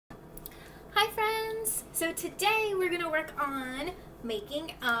Hi friends! So today we're going to work on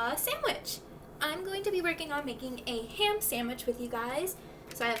making a sandwich. I'm going to be working on making a ham sandwich with you guys.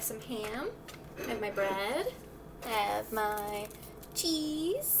 So I have some ham, I have my bread, I have my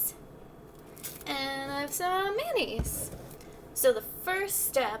cheese, and I have some mayonnaise. So the first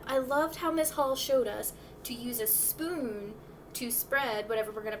step, I loved how Ms. Hall showed us to use a spoon to spread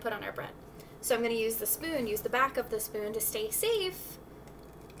whatever we're going to put on our bread. So I'm going to use the spoon, use the back of the spoon to stay safe,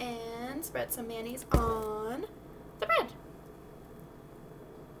 and spread some mayonnaise on the bread.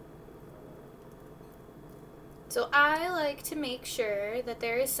 So I like to make sure that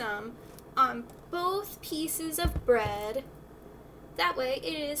there is some on both pieces of bread. That way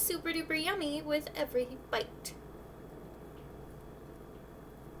it is super duper yummy with every bite.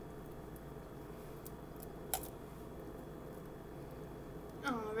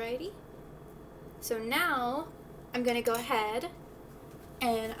 Alrighty. So now I'm going to go ahead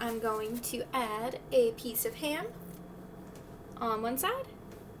and I'm going to add a piece of ham on one side,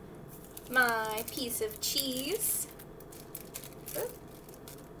 my piece of cheese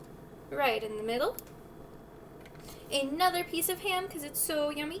right in the middle, another piece of ham because it's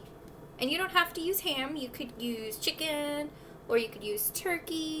so yummy. And you don't have to use ham, you could use chicken or you could use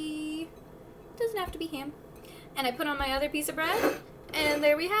turkey. It doesn't have to be ham. And I put on my other piece of bread, and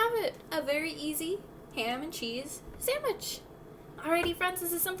there we have it, a very easy ham and cheese sandwich. Alrighty friends,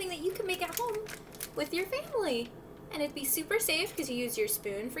 this is something that you can make at home with your family. And it'd be super safe because you use your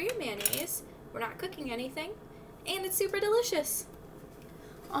spoon for your mayonnaise. We're not cooking anything. And it's super delicious.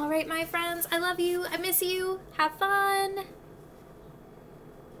 Alright my friends, I love you, I miss you, have fun.